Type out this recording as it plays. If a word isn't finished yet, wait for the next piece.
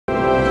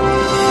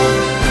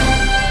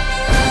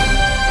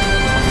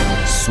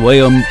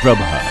Swayam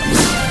Prabha.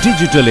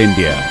 Digital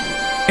India.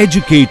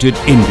 Educated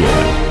India.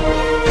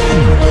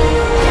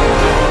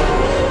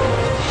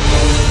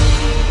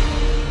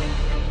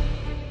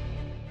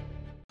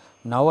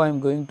 Now I am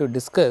going to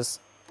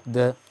discuss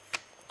the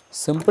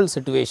simple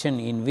situation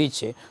in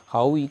which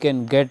how we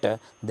can get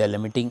the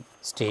limiting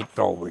state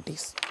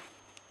probabilities.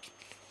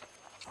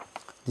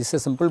 This is a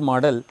simple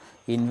model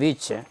in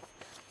which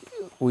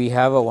we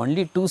have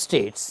only two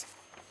states,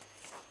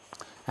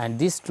 and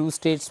this two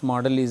states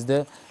model is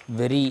the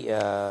very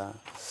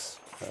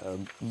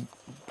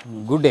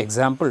good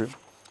example,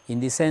 in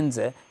the sense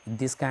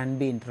this can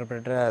be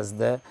interpreted as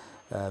the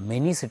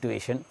many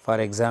situation.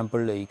 For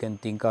example, you can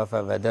think of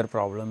a weather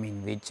problem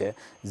in which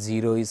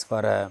 0 is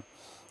for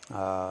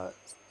a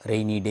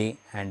rainy day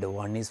and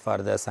 1 is for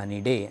the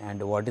sunny day,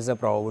 and what is the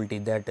probability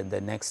that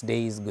the next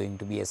day is going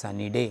to be a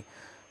sunny day.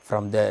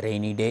 From the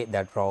rainy day,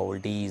 that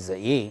probability is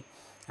A,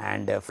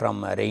 and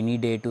from a rainy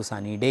day to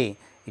sunny day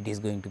it is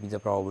going to be the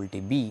probability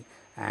B,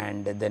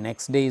 and the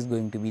next day is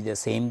going to be the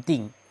same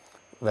thing,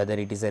 whether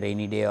it is a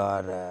rainy day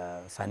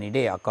or sunny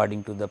day,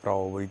 according to the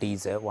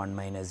probabilities 1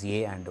 minus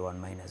A and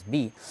 1 minus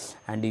B.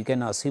 And you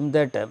can assume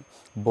that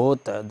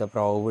both the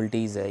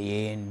probabilities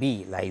A and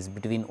B lies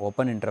between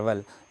open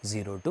interval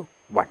 0 to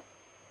 1.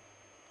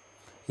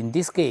 In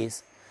this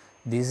case,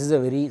 this is a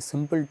very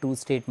simple two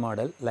state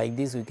model. Like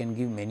this, we can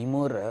give many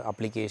more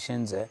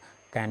applications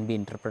can be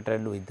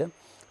interpreted with the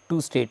two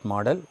state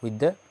model with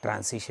the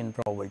transition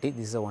probability.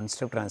 This is a one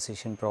step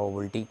transition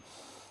probability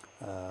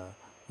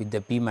with the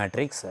P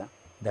matrix,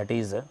 that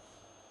is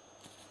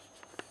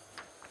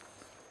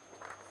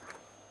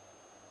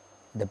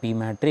the P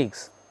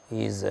matrix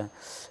is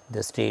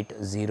the state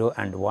 0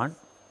 and 1,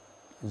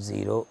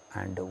 0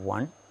 and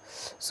 1.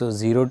 So,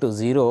 0 to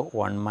 0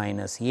 1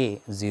 minus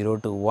A, 0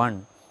 to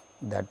 1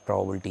 that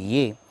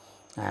probability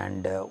A,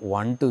 and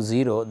 1 to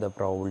 0 the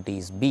probability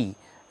is B,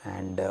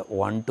 and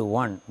 1 to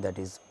 1 that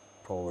is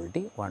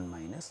probability 1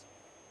 minus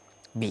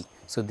B.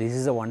 So, this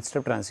is a one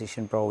step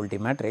transition probability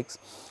matrix,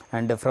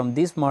 and from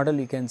this model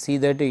you can see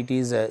that it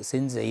is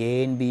since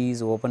A and B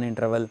is open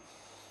interval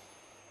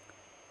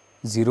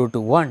 0 to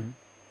 1,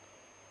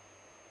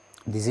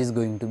 this is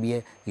going to be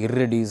a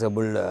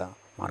irreducible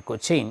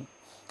Markov chain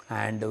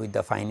and with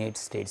the finite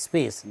state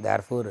space.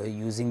 Therefore,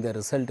 using the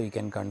result we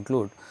can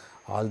conclude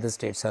all the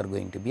states are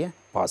going to be a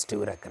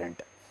positive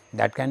recurrent.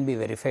 That can be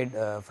verified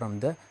from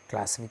the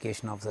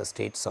classification of the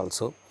states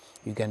also.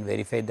 You can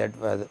verify that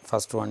the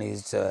first one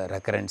is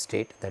recurrent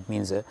state, that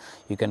means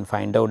you can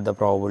find out the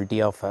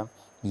probability of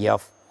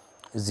F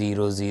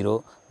 0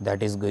 0,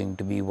 that is going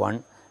to be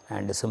 1,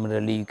 and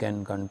similarly you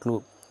can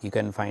conclude, you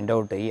can find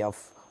out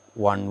F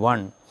 1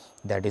 1,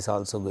 that is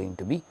also going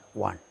to be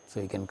 1. So,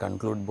 you can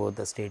conclude both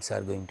the states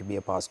are going to be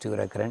a positive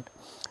recurrent,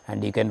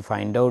 and you can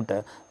find out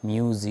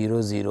mu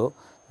 0 0,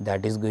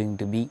 that is going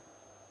to be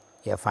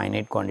a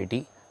finite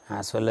quantity,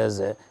 as well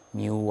as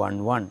mu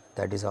 1 1,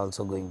 that is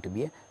also going to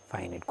be a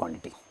finite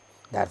quantity.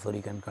 Therefore,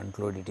 you can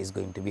conclude it is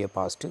going to be a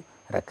positive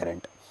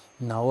recurrent.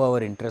 Now,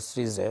 our interest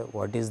is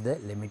what is the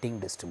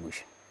limiting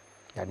distribution.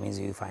 That means,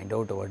 you find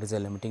out what is the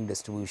limiting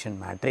distribution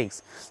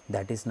matrix,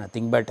 that is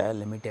nothing but a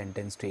limit n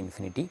tends to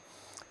infinity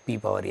p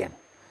power n,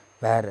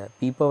 where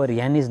p power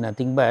n is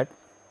nothing but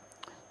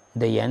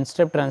the n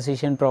step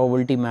transition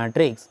probability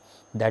matrix,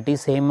 that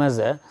is same as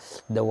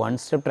the one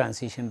step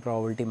transition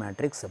probability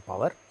matrix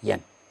power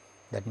n.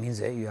 That means,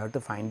 you have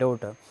to find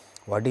out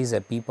what is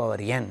a p power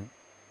n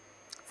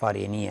for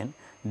any n,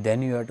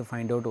 then you have to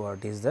find out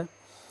what is the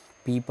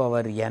p power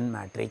n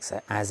matrix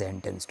as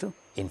n tends to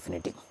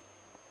infinity.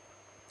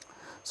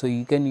 So,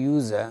 you can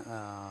use either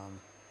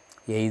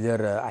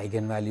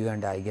eigenvalue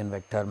and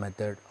eigenvector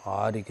method,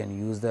 or you can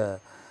use the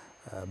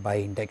by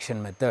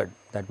induction method.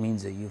 That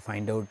means, you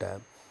find out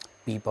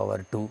p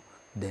power 2,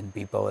 then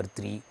p power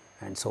 3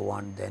 and so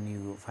on, then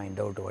you find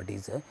out what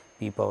is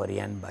p power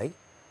n by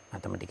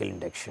mathematical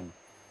induction,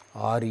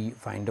 or you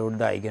find out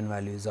the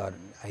eigenvalues or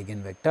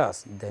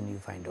eigenvectors, then you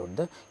find out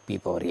the p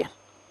power n.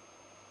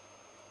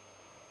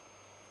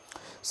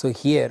 So,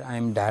 here I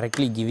am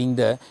directly giving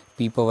the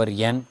p power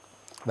n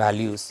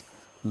values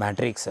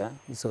matrix.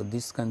 So,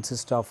 this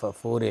consists of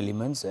 4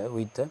 elements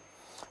with a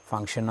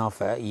function of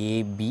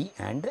a, b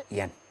and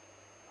n.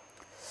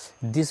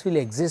 This will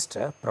exist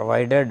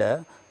provided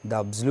the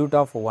absolute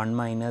of 1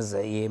 minus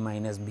a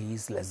minus b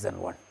is less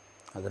than 1,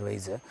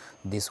 otherwise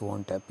this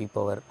will not p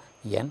power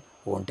n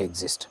will not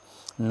exist.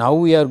 Now,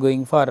 we are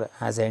going for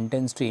as n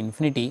tends to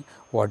infinity,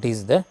 what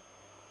is the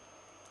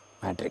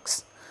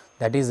matrix,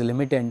 that is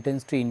limit n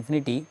tends to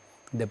infinity,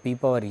 the p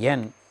power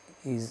n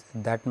is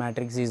that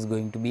matrix is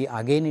going to be,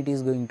 again it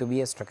is going to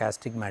be a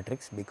stochastic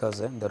matrix, because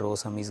the row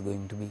sum is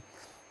going to be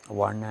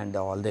 1 and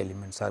all the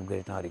elements are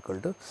greater or equal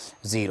to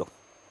 0.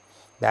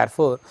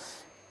 Therefore,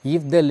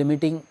 if the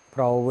limiting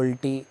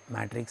probability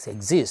matrix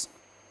exists,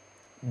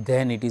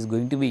 then it is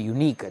going to be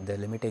unique. The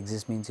limit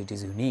exists means it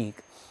is unique,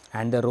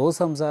 and the row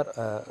sums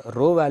are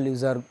row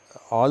values are,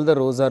 all the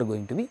rows are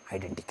going to be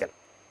identical,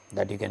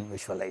 that you can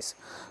visualize.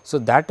 So,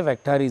 that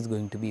vector is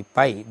going to be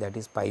pi, that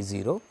is pi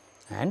 0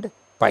 and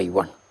pi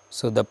 1.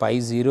 So, the pi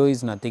 0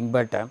 is nothing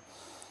but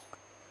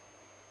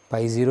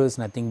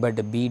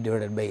b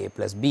divided by a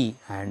plus b,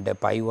 and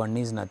pi 1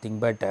 is nothing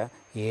but a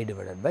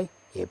divided by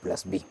a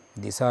plus b.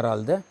 These are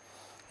all the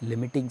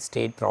limiting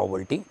state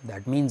probability.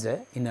 That means,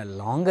 in a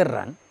longer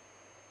run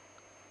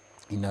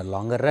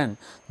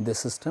the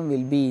system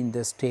will be in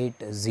the state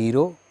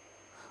 0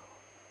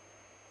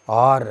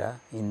 or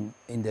in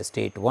the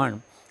state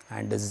 1,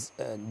 and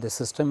the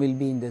system will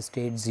be in the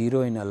state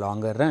 0 in a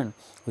longer run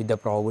with the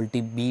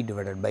probability b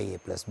divided by a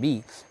plus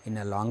b. In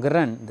a longer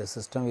run the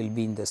system will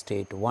be in the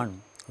state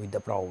 1 with the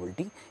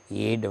probability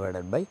a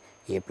divided by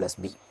a plus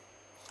b.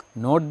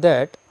 Note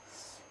that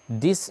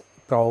these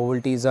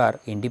probabilities are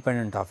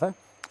independent of a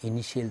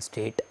initial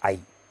state I.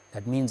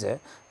 That means,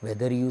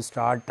 whether you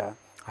start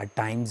at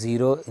time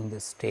 0 in the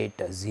state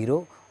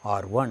 0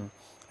 or 1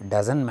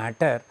 does not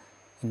matter.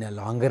 In a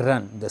longer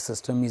run the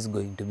system is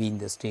going to be in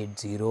the state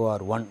 0 or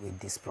 1 with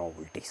these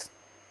probabilities.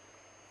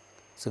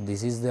 So,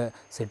 this is the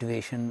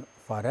situation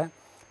for a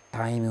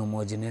time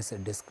homogeneous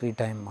discrete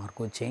time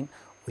Markov chain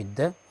with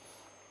the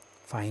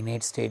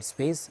finite state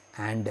space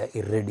and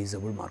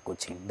irreducible Markov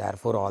chain.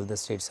 Therefore, all the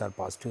states are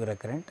positive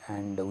recurrent,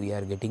 and we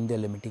are getting the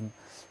limiting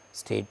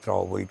state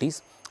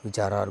probabilities which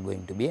are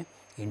going to be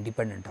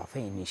independent of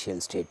an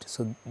initial state.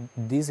 So,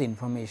 this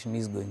information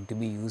is going to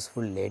be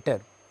useful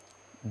later.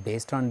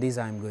 Based on this,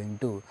 I am going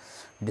to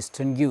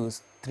distinguish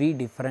three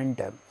different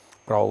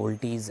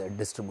probabilities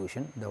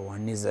distribution. The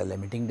one is a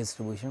limiting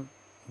distribution,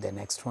 the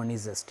next one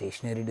is a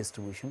stationary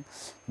distribution,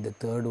 the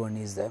third one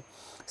is the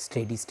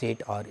steady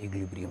state or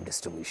equilibrium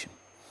distribution.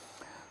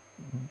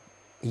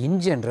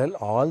 In general,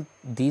 all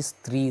these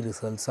three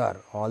results are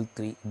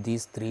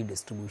these three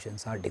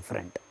distributions are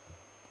different.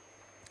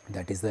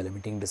 That is the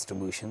limiting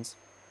distributions,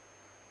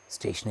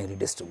 stationary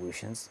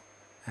distributions,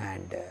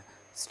 and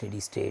steady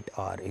state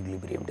or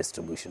equilibrium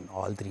distribution.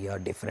 All three are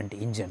different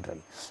in general,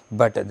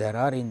 but there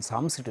are in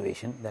some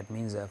situation, that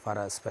means for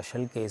a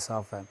special case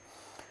of a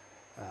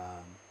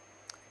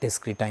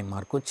discrete time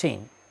Markov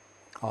chain,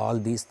 all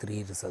these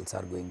three results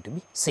are going to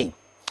be same.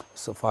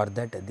 So, for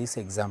that this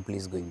example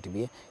is going to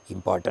be an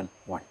important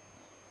one.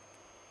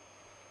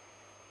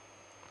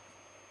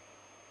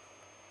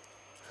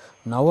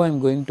 Now, I am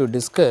going to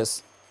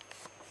discuss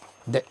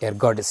the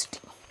ergodicity.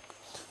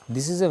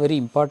 This is a very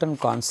important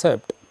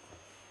concept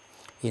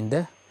in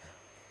the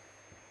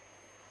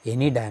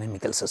any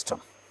dynamical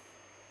system,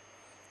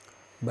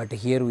 but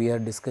here we are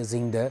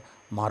discussing the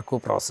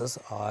Markov process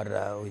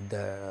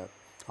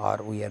or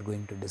we are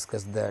going to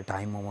discuss the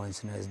time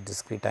homogeneous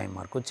discrete time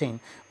Markov chain,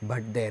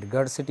 but the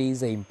ergodicity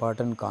is an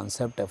important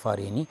concept for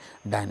any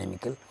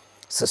dynamical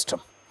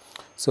system.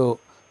 So,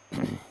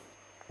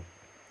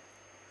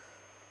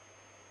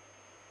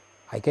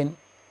 I can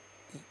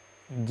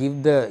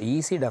give the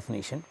easy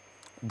definition,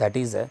 that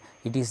is it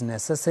is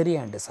necessary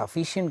and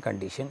sufficient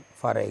condition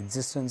for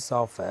existence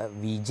of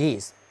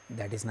Vj's,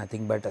 that is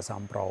nothing but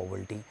some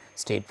probability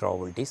state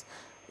probabilities.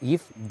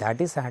 If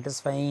that is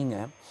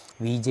satisfying,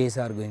 Vj's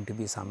are going to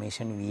be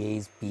summation Va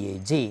is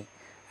Pij,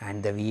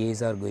 and the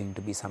Va's are going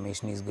to be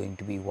summation is going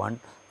to be 1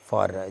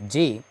 for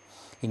j.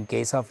 In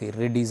case of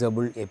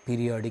irreducible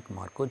aperiodic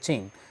Markov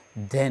chain,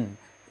 then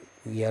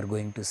we are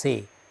going to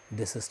say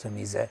the system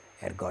is a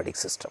ergodic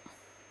system.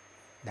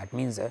 That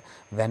means,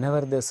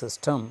 whenever the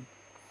system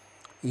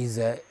is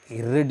a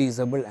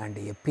irreducible and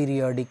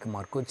aperiodic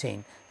Markov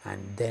chain,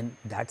 and then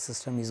that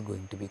system is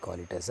going to be called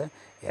it as a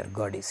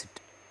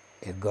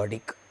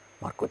ergodic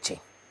Markov chain,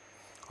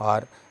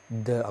 or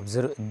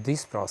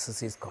this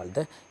process is called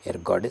the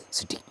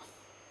ergodicity.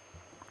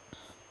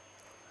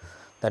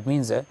 That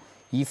means,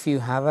 if you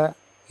have a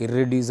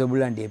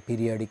irreducible and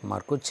aperiodic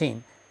Markov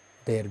chain,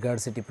 the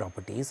ergodicity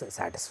property is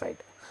satisfied.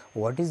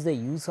 What is the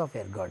use of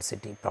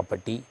ergodicity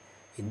property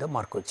in the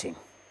Markov chain?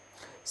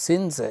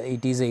 Since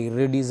it is a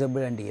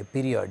irreducible and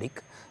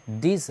aperiodic,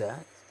 these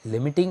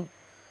limiting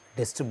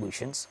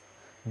distributions,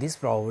 these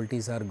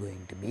probabilities are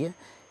going to be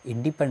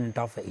independent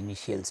of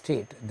initial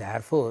state.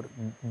 Therefore,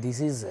 this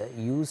is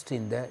used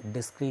in the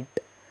discrete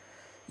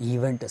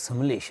event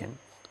simulation.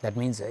 That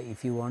means,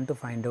 if you want to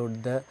find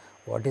out the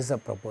what is the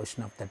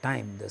proportion of the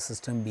time the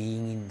system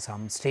being in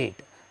some state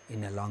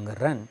in a longer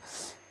run,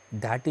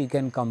 that you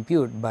can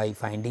compute by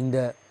finding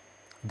the,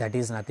 that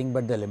is nothing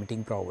but the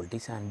limiting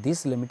probabilities, and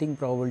this limiting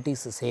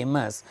probabilities is same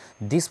as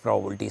these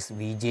probabilities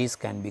Vj's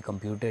can be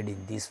computed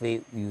in this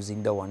way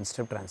using the one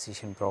step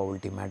transition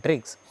probability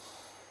matrix,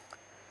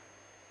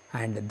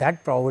 and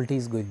that probability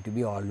is going to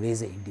be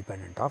always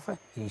independent of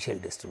initial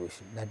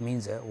distribution. That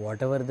means,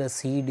 whatever the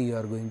seed you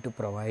are going to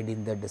provide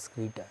in the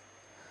discrete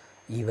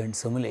event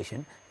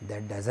simulation,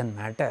 that does not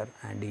matter,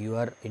 and you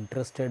are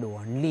interested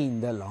only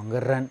in the longer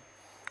run,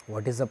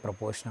 what is the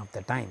proportion of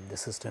the time the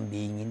system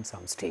being in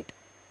some state.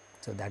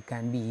 So, that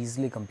can be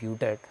easily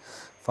computed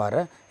for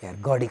a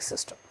ergodic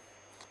system.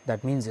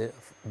 That means,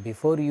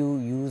 before you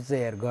use the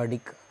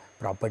ergodic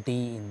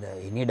property in the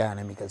any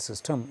dynamical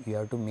system, you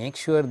have to make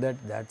sure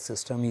that that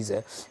system is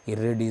a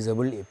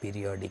irreducible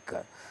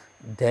aperiodic,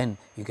 then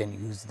you can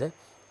use the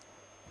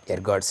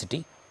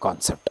ergodicity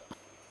concept.